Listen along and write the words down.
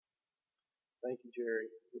Thank you, Jerry.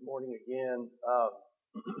 Good morning again.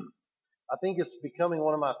 I think it's becoming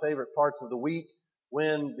one of my favorite parts of the week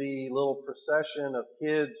when the little procession of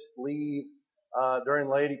kids leave during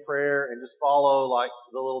Lady Prayer and just follow like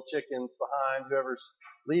the little chickens behind whoever's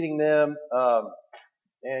leading them.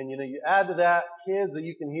 And you add to that kids that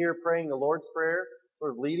you can hear praying the Lord's Prayer,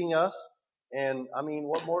 sort of leading us. And I mean,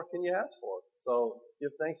 what more can you ask for? So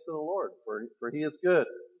give thanks to the Lord for He is good.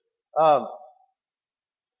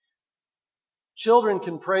 Children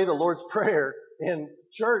can pray the Lord's Prayer in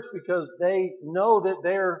church because they know that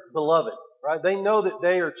they're beloved, right? They know that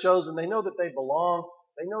they are chosen. They know that they belong.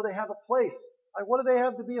 They know they have a place. Like, what do they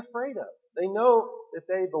have to be afraid of? They know that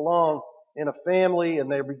they belong in a family,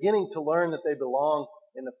 and they're beginning to learn that they belong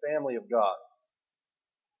in the family of God.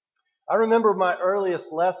 I remember my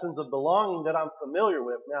earliest lessons of belonging that I'm familiar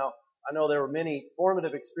with. Now, I know there were many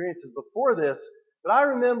formative experiences before this, but I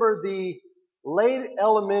remember the late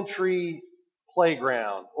elementary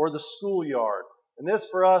playground or the schoolyard. And this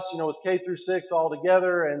for us, was K through 6 all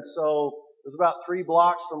together. And so it was about 3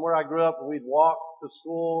 blocks from where I grew up, and we'd walk to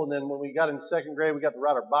school. And then when we got into second grade, we got to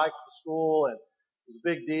ride our bikes to school, and it was a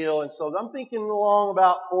big deal. And so I'm thinking along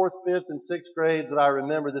about 4th, 5th, and 6th grades that I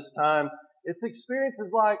remember this time. It's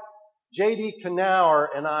experiences like J.D. Knauer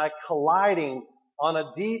and I colliding on a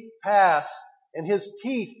deep pass and his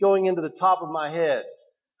teeth going into the top of my head.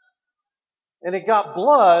 And it got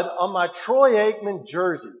blood on my Troy Aikman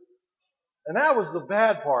jersey. And that was the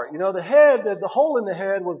bad part. The hole in the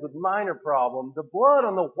head was a minor problem. The blood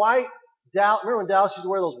on the white Dallas, remember when Dallas used to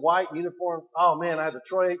wear those white uniforms? Oh man, I had the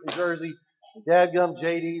Troy Aikman jersey. Dadgum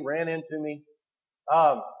JD ran into me.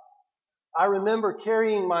 I remember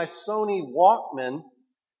carrying my Sony Walkman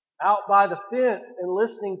out by the fence and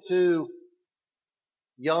listening to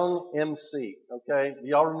Young MC. Okay? Do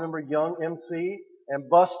y'all remember Young MC and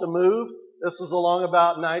Bust a Move? This was along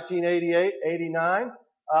about 1988, 89.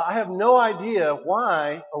 I have no idea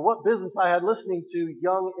why or what business I had listening to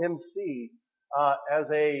Young MC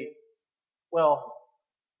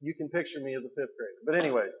you can picture me as a 5th grader. But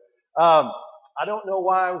anyways, I don't know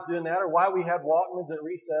why I was doing that or why we had Walkmans at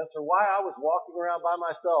recess or why I was walking around by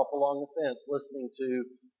myself along the fence listening to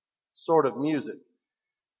sort of music.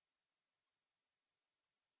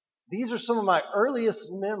 These are some of my earliest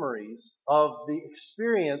memories of the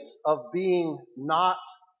experience of being not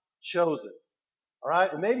chosen. All right?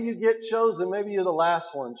 And maybe you get chosen, maybe you're the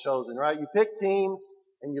last one chosen, right? You pick teams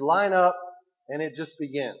and you line up and it just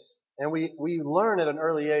begins. And we learn at an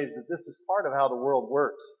early age that this is part of how the world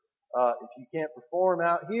works. If you can't perform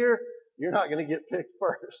out here, you're not going to get picked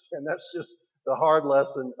first. And that's just the hard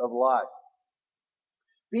lesson of life.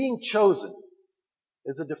 Being chosen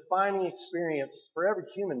is a defining experience for every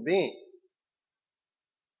human being.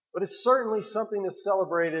 But it's certainly something that's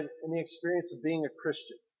celebrated in the experience of being a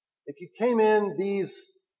Christian. If you came in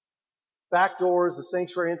these back doors, the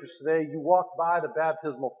sanctuary entrance today, you walk by the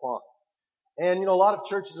baptismal font. And a lot of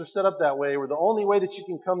churches are set up that way, where the only way that you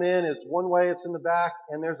can come in is one way, it's in the back,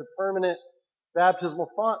 and there's a permanent baptismal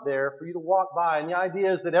font there for you to walk by. And the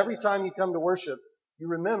idea is that every time you come to worship, you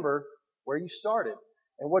remember where you started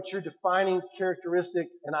and what your defining characteristic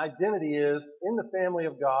and identity is in the family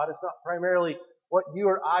of God. It's not primarily what you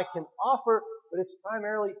or I can offer, but it's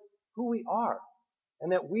primarily who we are.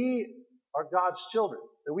 And that we are God's children.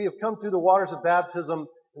 That we have come through the waters of baptism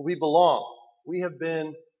and we belong. We have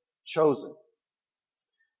been chosen.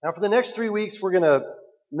 Now for the next 3 weeks, we're going to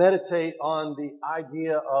meditate on the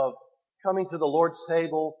idea of coming to the Lord's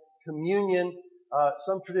table, communion.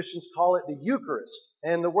 Some traditions call it the Eucharist.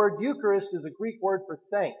 And the word Eucharist is a Greek word for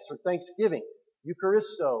thanks or thanksgiving.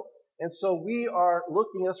 Eucharisto. And so we are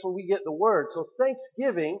looking, that's where we get the word. So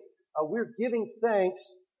Thanksgiving, we're giving thanks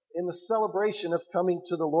in the celebration of coming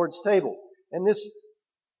to the Lord's table. And this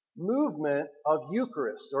movement of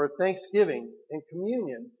Eucharist or Thanksgiving and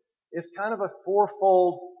communion is kind of a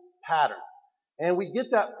fourfold pattern. And we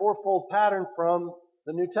get that fourfold pattern from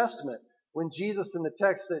the New Testament. When Jesus, in the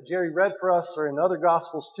text that Jerry read for us, or in other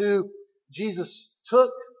Gospels too, Jesus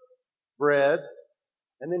took bread,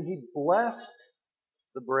 and then He blessed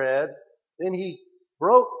the bread, then He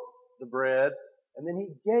broke the bread, and then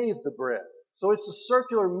He gave the bread. So it's a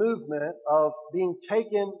circular movement of being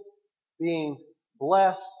taken, being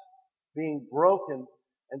blessed, being broken,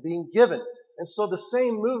 and being given. And so the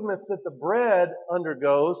same movements that the bread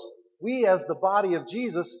undergoes, we as the body of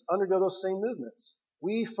Jesus undergo those same movements.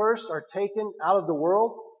 We first are taken out of the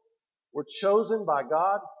world. We're chosen by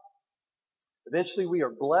God. Eventually we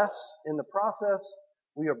are blessed in the process.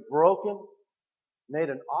 We are broken, made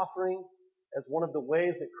an offering as one of the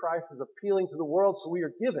ways that Christ is appealing to the world. So we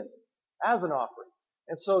are given as an offering.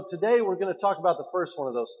 And so today we're going to talk about the first one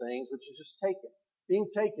of those things, which is just taken. Being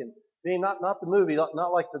taken. Being not the movie,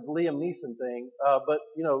 not like the Liam Neeson thing, but,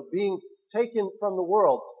 being taken from the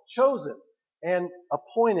world, chosen and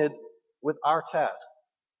appointed with our task.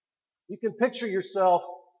 You can picture yourself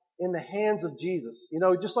in the hands of Jesus.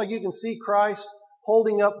 Just like you can see Christ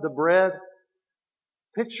holding up the bread,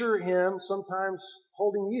 picture him sometimes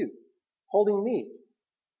holding you, holding me,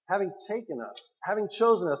 having taken us, having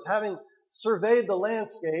chosen us, having surveyed the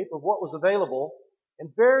landscape of what was available, and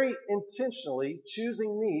very intentionally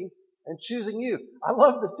choosing me and choosing you. I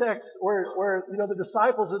love the text where the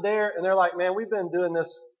disciples are there and they're like, man, we've been doing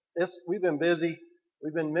this, we've been busy,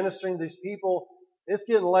 we've been ministering to these people, it's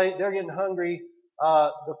getting late, they're getting hungry,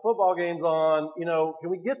 the football game's on, can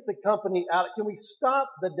we get the company out, can we stop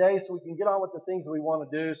the day so we can get on with the things that we want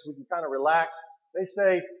to do so we can kind of relax? They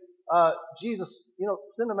say, Jesus,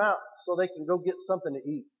 send them out so they can go get something to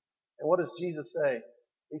eat. And what does Jesus say?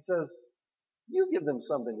 He says, you give them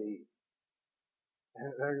something to eat.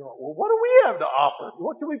 And they're going, well, what do we have to offer?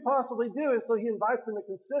 What can we possibly do? And so he invites them to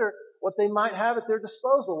consider what they might have at their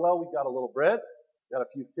disposal. Well, we've got a little bread, got a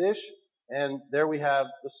few fish, and there we have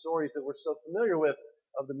the stories that we're so familiar with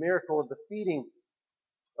of the miracle of the feeding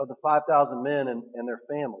of the 5,000 men and their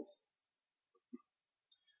families.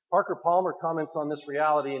 Parker Palmer comments on this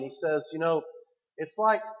reality, and he says, it's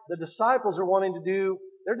like the disciples are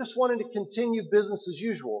they're just wanting to continue business as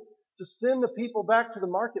usual, to send the people back to the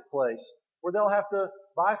marketplace where they'll have to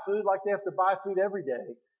buy food like they have to buy food every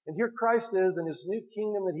day. And here Christ is in his new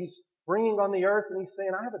kingdom that he's bringing on the earth, and he's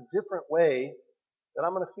saying, I have a different way that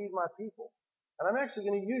I'm going to feed my people. And I'm actually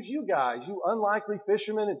going to use you guys, you unlikely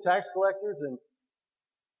fishermen and tax collectors and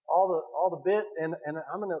all the bit, and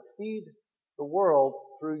I'm going to feed the world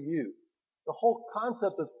through you. The whole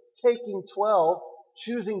concept of taking 12,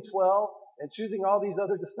 choosing 12, and choosing all these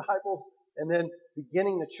other disciples, and then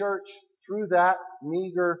beginning the church through that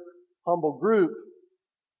meager, humble group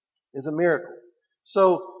is a miracle.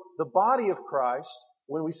 So the body of Christ,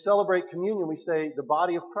 when we celebrate communion, we say the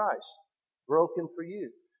body of Christ, broken for you.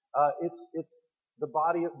 It's the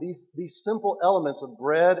body of these simple elements of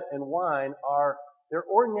bread and wine they're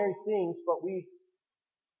ordinary things, but we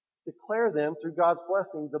declare them through God's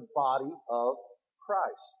blessing the body of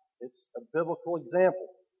Christ. It's a biblical example.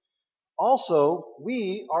 Also,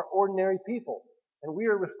 we are ordinary people, and we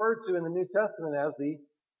are referred to in the New Testament as the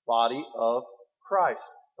body of Christ.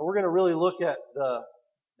 And we're going to really look at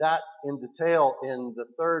that in detail in the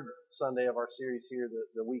third Sunday of our series here,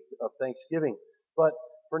 the week of Thanksgiving. But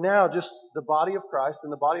for now, just the body of Christ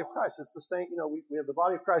and the body of Christ. It's the same, we have the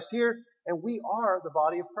body of Christ here, and we are the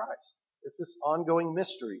body of Christ. It's this ongoing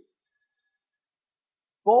mystery.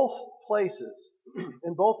 Both places,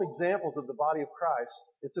 in both examples of the body of Christ,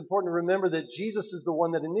 it's important to remember that Jesus is the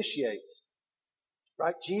one that initiates.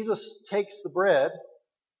 Right? Jesus takes the bread,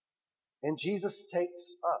 and Jesus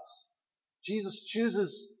takes us. Jesus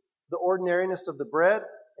chooses the ordinariness of the bread,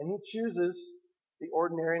 and he chooses the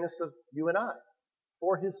ordinariness of you and I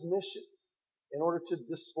for his mission. In order to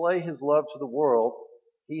display his love to the world,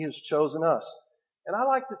 he has chosen us. And I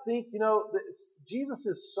like to think, that Jesus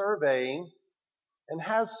is surveying and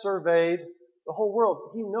has surveyed the whole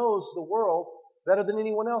world. He knows the world better than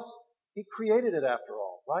anyone else. He created it after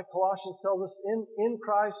all, right? Colossians tells us in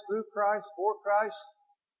Christ, through Christ, for Christ,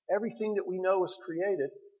 everything that we know was created.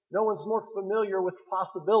 No one's more familiar with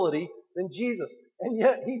possibility than Jesus. And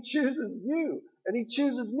yet he chooses you and he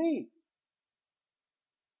chooses me.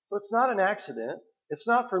 So it's not an accident. It's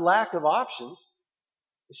not for lack of options.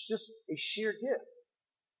 It's just a sheer gift.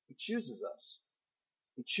 He chooses us.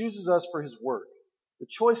 He chooses us for his work. The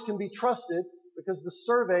choice can be trusted because the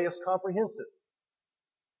survey is comprehensive.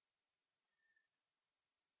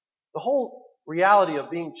 The whole reality of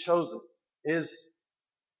being chosen is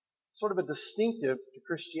sort of a distinctive to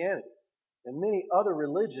Christianity. In many other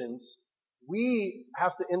religions, we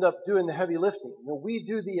have to end up doing the heavy lifting. We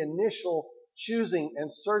do the initial choosing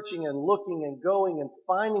and searching and looking and going and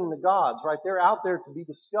finding the gods, right? They're out there to be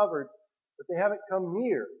discovered, but they haven't come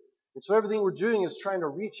near. And so everything we're doing is trying to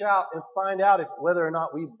reach out and find out whether or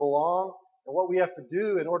not we belong and what we have to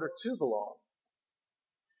do in order to belong.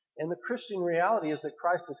 And the Christian reality is that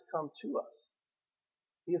Christ has come to us.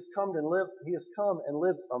 He has come and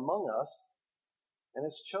lived among us and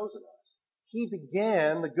has chosen us. He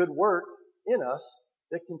began the good work in us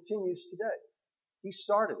that continues today. He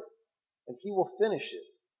started it and he will finish it.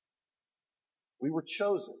 We were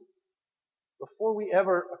chosen. Before we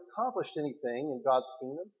ever accomplished anything in God's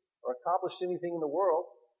kingdom or accomplished anything in the world,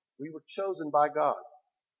 we were chosen by God.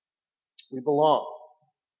 We belong.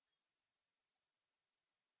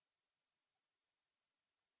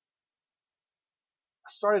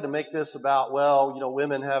 started to make this about, well,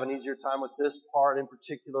 women have an easier time with this part in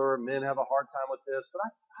particular, men have a hard time with this, but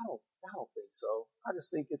I don't think so. I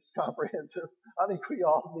just think it's comprehensive. I think we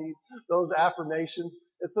all need those affirmations.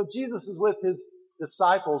 And so Jesus is with his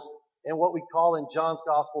disciples in what we call in John's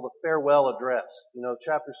gospel the farewell address.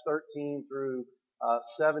 Chapters 13 through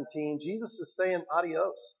 17. Jesus is saying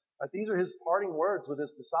adios. These are his parting words with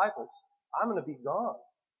his disciples. I'm going to be gone.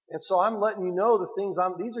 And so I'm letting you know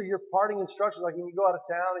these are your parting instructions. Like when you go out of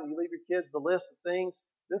town and you leave your kids the list of things,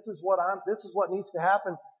 this is what needs to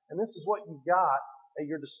happen, and this is what you got at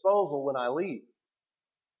your disposal when I leave.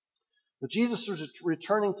 But Jesus was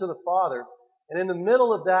returning to the Father, and in the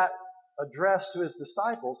middle of that address to his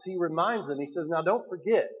disciples, he reminds them, he says, now don't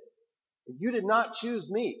forget, you did not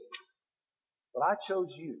choose me, but I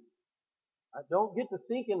chose you. I don't get to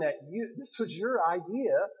thinking that this was your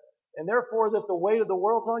idea, and therefore that the weight of the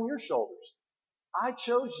world's on your shoulders. I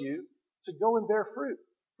chose you to go and bear fruit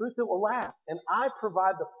that will last. And I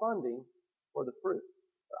provide the funding for the fruit.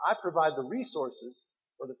 I provide the resources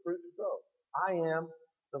for the fruit to grow. I am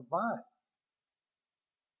the vine.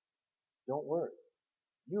 Don't worry.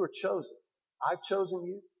 You are chosen. I've chosen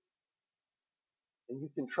you. And you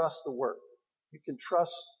can trust the work. You can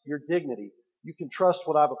trust your dignity. You can trust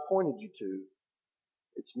what I've appointed you to.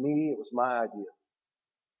 It's me. It was my idea.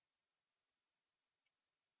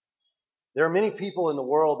 There are many people in the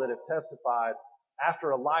world that have testified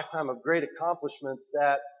after a lifetime of great accomplishments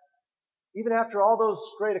that even after all those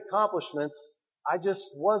great accomplishments, I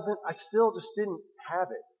still just didn't have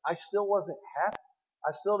it. I still wasn't happy.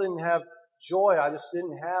 I still didn't have joy. I just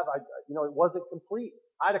didn't have, it wasn't complete.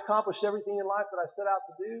 I'd accomplished everything in life that I set out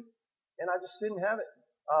to do, and I just didn't have it.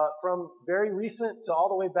 From very recent to all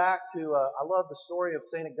the way back to, I love the story of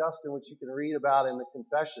St. Augustine, which you can read about in the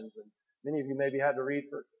Confessions, and many of you maybe had to read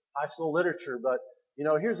for high school literature, but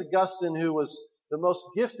here's Augustine, who was the most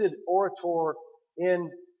gifted orator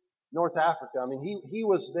in North Africa. I mean, he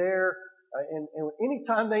was there, and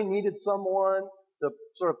anytime they needed someone to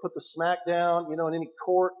sort of put the smack down, in any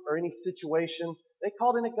court or any situation, they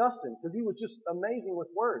called in Augustine because he was just amazing with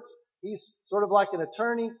words. He's sort of like an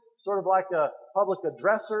attorney, sort of like a public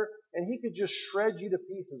addresser, and he could just shred you to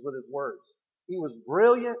pieces with his words. He was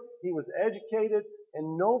brilliant, he was educated,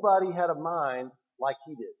 and nobody had a mind like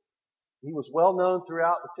he did. He was well known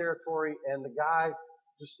throughout the territory, and the guy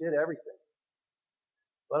just did everything.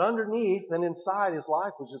 But underneath and inside, his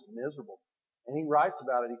life was just miserable. And he writes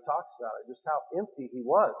about it, he talks about it, just how empty he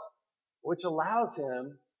was, which allows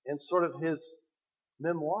him, in sort of his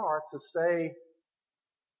memoir, to say,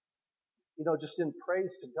 just in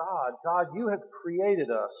praise to God, God, you have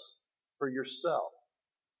created us for yourself.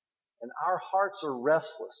 And our hearts are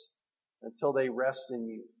restless until they rest in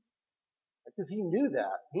you. Because he knew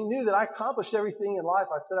that. He knew that I accomplished everything in life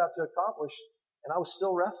I set out to accomplish, and I was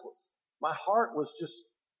still restless. My heart was just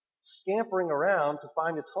scampering around to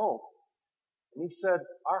find its home. And he said,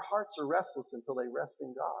 our hearts are restless until they rest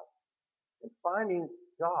in God. And finding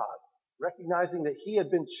God, recognizing that he had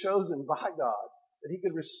been chosen by God, that he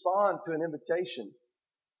could respond to an invitation,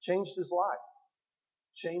 changed his life.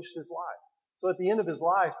 Changed his life. So at the end of his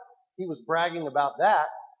life, he was bragging about that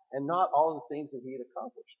and not all of the things that he had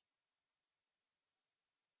accomplished.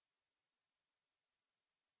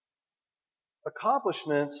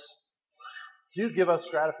 Accomplishments do give us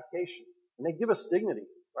gratification, and they give us dignity,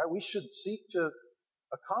 right? We should seek to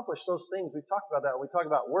accomplish those things. We've talked about that when we talk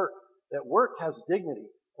about work, that work has dignity,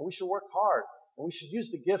 and we should work hard, and we should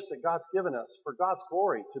use the gifts that God's given us for God's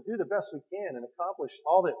glory to do the best we can and accomplish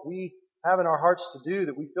all that we have in our hearts to do,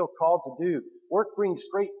 that we feel called to do. Work brings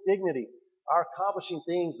great dignity. Our accomplishing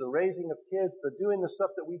things, the raising of kids, the doing the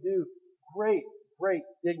stuff that we do, great, great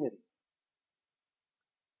dignity.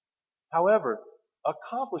 However,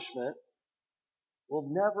 accomplishment will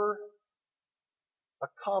never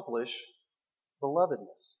accomplish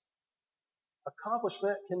belovedness.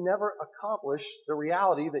 Accomplishment can never accomplish the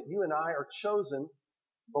reality that you and I are chosen,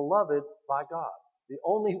 beloved by God. The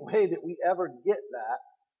only way that we ever get that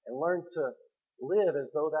and learn to live as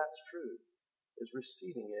though that's true is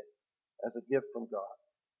receiving it as a gift from God.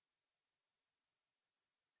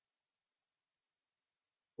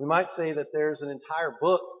 We might say that there's an entire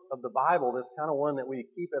book of the Bible that's kind of one that we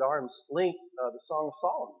keep at arm's length, the Song of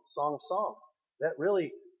Solomon, the Song of Songs, that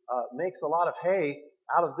really makes a lot of hay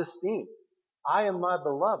out of this theme. I am my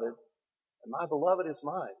beloved, and my beloved is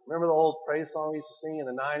mine. Remember the old praise song we used to sing in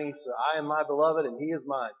the 90s? So, I am my beloved, and he is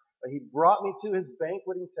mine. But he brought me to his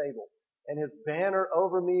banqueting table, and his banner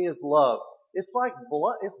over me is love. It's like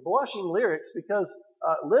it's blushing lyrics because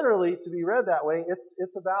literally, to be read that way,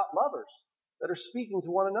 it's about lovers that are speaking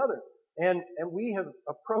to one another. And we have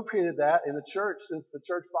appropriated that in the church since the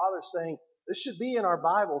church fathers saying this should be in our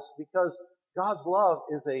Bibles because God's love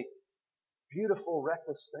is a beautiful,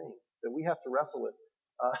 reckless thing that we have to wrestle with.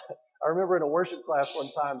 I remember in a worship class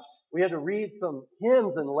one time, we had to read some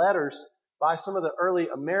hymns and letters by some of the early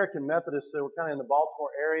American Methodists that were kind of in the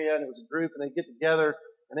Baltimore area, and it was a group, and they'd get together,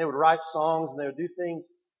 and they would write songs, and they would do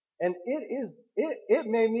things. And it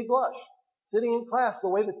made me blush. Sitting in class, the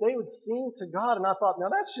way that they would sing to God, and I thought, now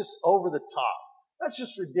that's just over the top. That's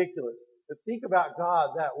just ridiculous to think about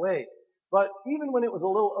God that way. But even when it was a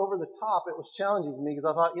little over the top, it was challenging for me because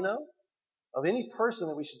I thought, of any person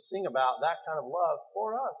that we should sing about that kind of love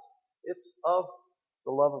for us, it's of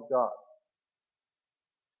the love of God.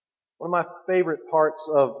 One of my favorite parts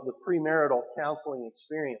of the premarital counseling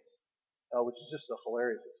experience, which is just a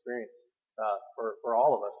hilarious experience for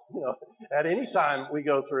all of us, at any time we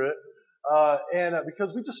go through it, and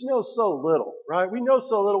because we just know so little, right? We know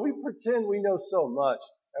so little. We pretend we know so much,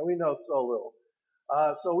 and we know so little.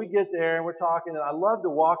 So we get there and we're talking, and I love to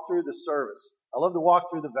walk through the service. I love to walk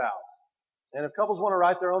through the vows. And if couples want to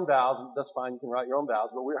write their own vows, that's fine, you can write your own vows,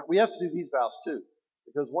 but we have to do these vows too.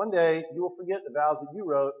 Because one day you will forget the vows that you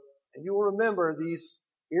wrote, and you will remember these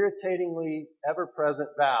irritatingly ever-present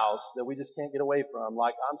vows that we just can't get away from,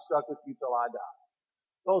 like I'm stuck with you till I die.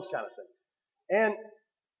 Those kind of things. And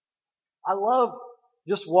I love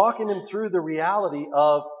just walking them through the reality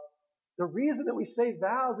of the reason that we say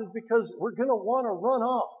vows is because we're going to want to run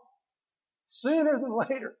off. Sooner than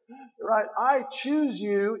later, right? I choose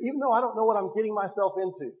you, even though I don't know what I'm getting myself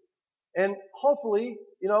into. And hopefully,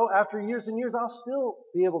 after years and years, I'll still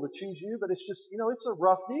be able to choose you, but it's just, it's a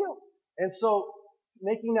rough deal. And so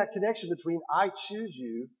making that connection between I choose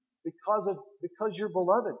you because you're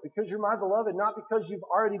beloved, because you're my beloved, not because you've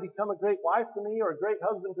already become a great wife to me or a great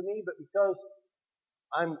husband to me, but because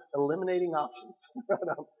I'm eliminating options.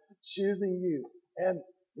 I'm choosing you. And,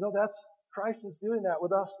 that's Christ is doing that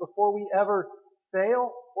with us before we ever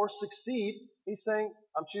fail or succeed. He's saying,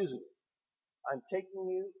 I'm choosing you. I'm taking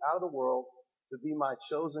you out of the world to be my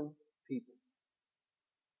chosen people.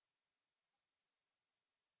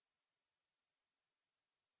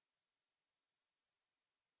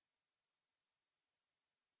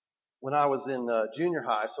 When I was in junior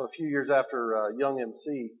high, so a few years after Young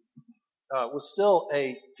MC, was still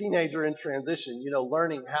a teenager in transition,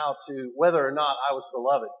 learning how to, whether or not I was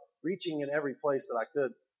beloved, reaching in every place that I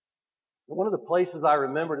could. And one of the places I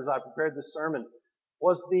remembered as I prepared this sermon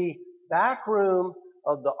was the back room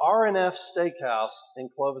of the R&F Steakhouse in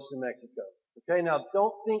Clovis, New Mexico. Okay, now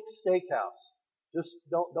don't think steakhouse. Just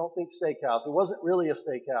don't think steakhouse. It wasn't really a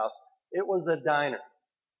steakhouse. It was a diner.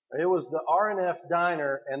 It was the R&F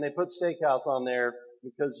diner, and they put steakhouse on there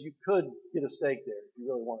because you could get a steak there if you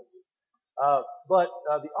really wanted to. But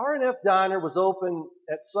the R&F diner was open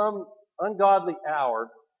at some ungodly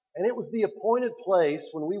hour, and it was the appointed place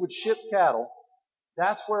when we would ship cattle.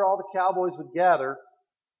 That's where all the cowboys would gather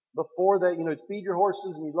before that. You'd feed your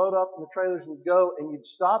horses and you'd load up in the trailers and you'd go and you'd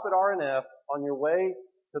stop at R&F on your way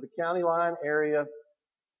to the county line area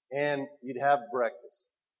and you'd have breakfast.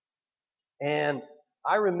 And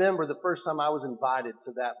I remember the first time I was invited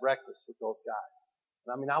to that breakfast with those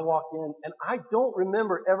guys. And I walked in and I don't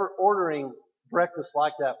remember ever ordering breakfast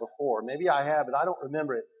like that before. Maybe I have, but I don't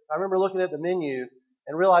remember it. I remember looking at the menu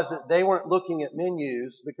and realized that they weren't looking at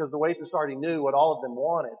menus because the waitress already knew what all of them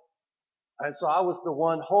wanted. And so I was the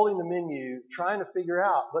one holding the menu, trying to figure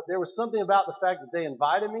out. But there was something about the fact that they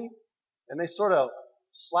invited me, and they sort of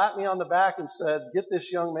slapped me on the back and said, get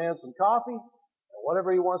this young man some coffee and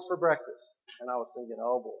whatever he wants for breakfast. And I was thinking,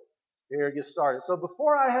 oh boy, here it gets started. So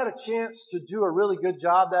before I had a chance to do a really good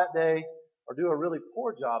job that day or do a really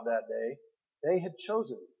poor job that day, they had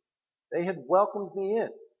chosen me. They had welcomed me in.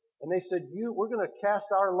 And they said, we're going to cast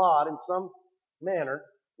our lot in some manner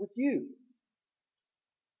with you.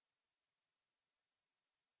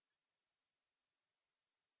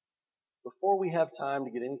 Before we have time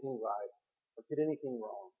to get anything right or get anything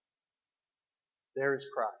wrong, there is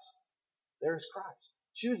Christ. There is Christ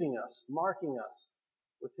choosing us, marking us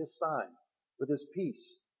with His sign, with His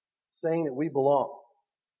peace, saying that we belong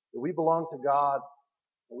to God,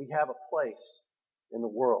 and we have a place in the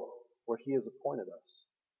world where He has appointed us.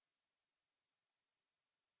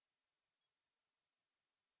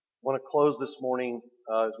 I want to close this morning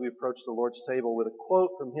as we approach the Lord's table with a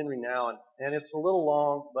quote from Henry Nouwen, and it's a little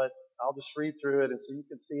long, but I'll just read through it and so you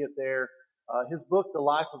can see it there. His book, The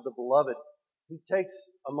Life of the Beloved, he takes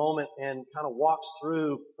a moment and kind of walks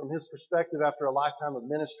through from his perspective after a lifetime of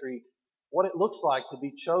ministry what it looks like to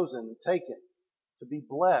be chosen and taken, to be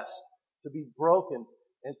blessed, to be broken,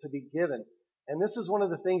 and to be given. And this is one of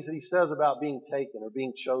the things that he says about being taken or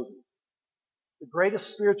being chosen. The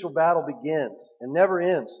greatest spiritual battle begins and never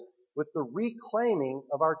ends with the reclaiming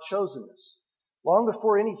of our chosenness. Long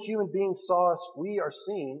before any human being saw us, we are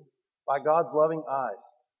seen by God's loving eyes.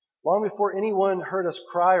 Long before anyone heard us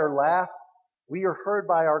cry or laugh, we are heard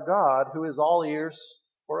by our God, who is all ears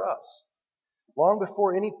for us. Long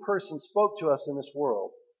before any person spoke to us in this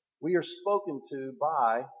world, we are spoken to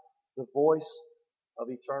by the voice of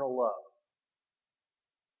eternal love.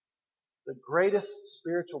 The greatest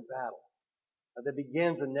spiritual battle that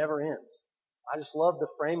begins and never ends. I just love the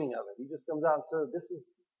framing of it. He just comes out and says, this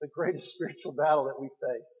is the greatest spiritual battle that we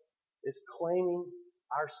face, is claiming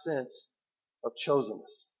our sense of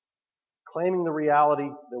chosenness, claiming the reality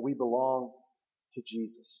that we belong to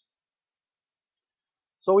Jesus.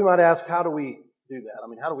 So we might ask, how do we do that? I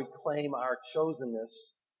mean, how do we claim our chosenness?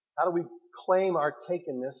 How do we claim our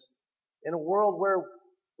takenness in a world where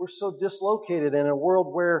we're so dislocated, in a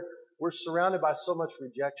world where we're surrounded by so much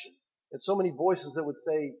rejection and so many voices that would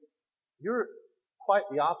say, you're quite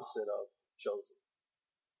the opposite of chosen.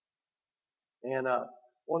 And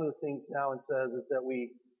one of the things now it says is that the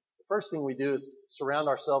first thing we do is surround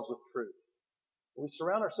ourselves with truth. We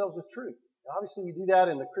surround ourselves with truth. Now, obviously, we do that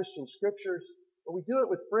in the Christian scriptures, but we do it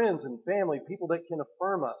with friends and family, people that can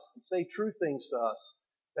affirm us and say true things to us,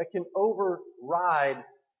 that can override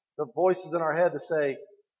the voices in our head to say,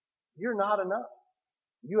 you're not enough.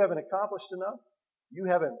 You haven't accomplished enough. You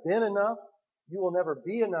haven't been enough. You will never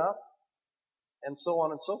be enough. And so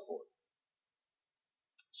on and so forth.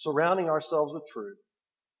 Surrounding ourselves with truth.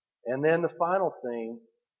 And then the final thing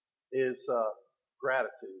is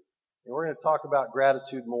gratitude. And we're going to talk about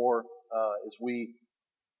gratitude more as we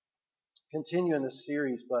continue in this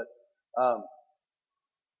series. But now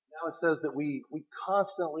it says that we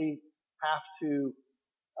constantly have to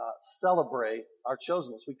celebrate our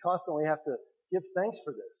chosenness. We constantly have to give thanks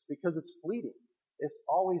for this because it's fleeting. It's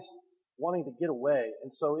always wanting to get away.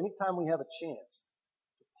 And so anytime we have a chance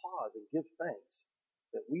to pause and give thanks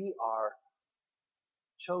that we are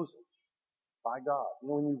chosen by God. You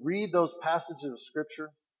know, when you read those passages of Scripture,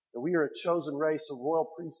 that we are a chosen race, a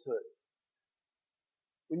royal priesthood.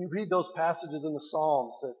 When you read those passages in the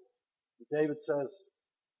Psalms that David says,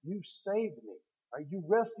 you saved me. Right? You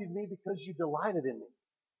rescued me because you delighted in me.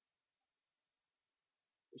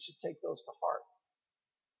 We should take those to heart.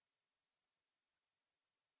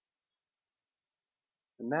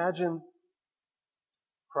 Imagine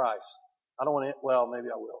Christ. I don't want to, well, maybe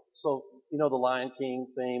I will. So, you know the Lion King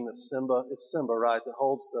theme, that Simba, it's Simba, right, that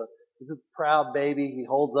holds he's a proud baby, he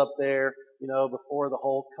holds up there, you know, before the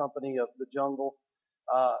whole company of the jungle.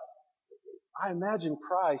 I imagine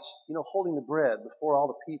Christ, you know, holding the bread before all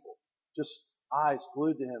the people, just eyes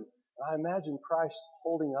glued to him. And I imagine Christ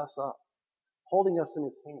holding us up, holding us in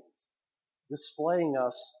his hands, displaying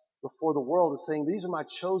us before the world as saying, these are my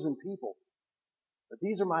chosen people. But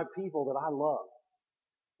these are my people that I love.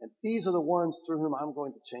 And these are the ones through whom I'm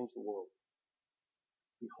going to change the world.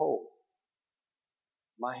 Behold,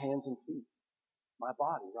 my hands and feet, my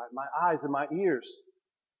body, right? My eyes and my ears.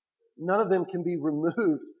 None of them can be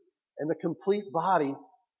removed and the complete body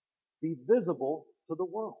be visible to the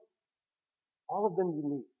world. All of them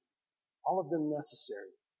unique. All of them necessary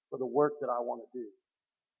for the work that I want to do.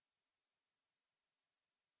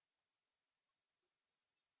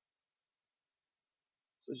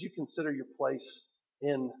 So as you consider your place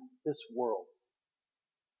in this world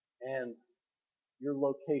and your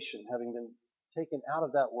location having been taken out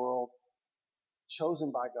of that world, chosen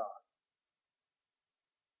by God,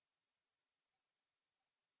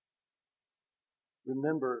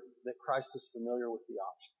 remember that Christ is familiar with the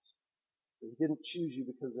options. That he didn't choose you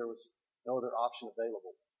because there was no other option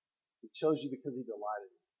available. He chose you because he delighted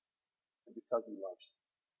in you and because he loves you.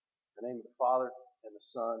 In the name of the Father and the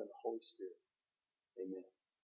Son and the Holy Spirit. Amen.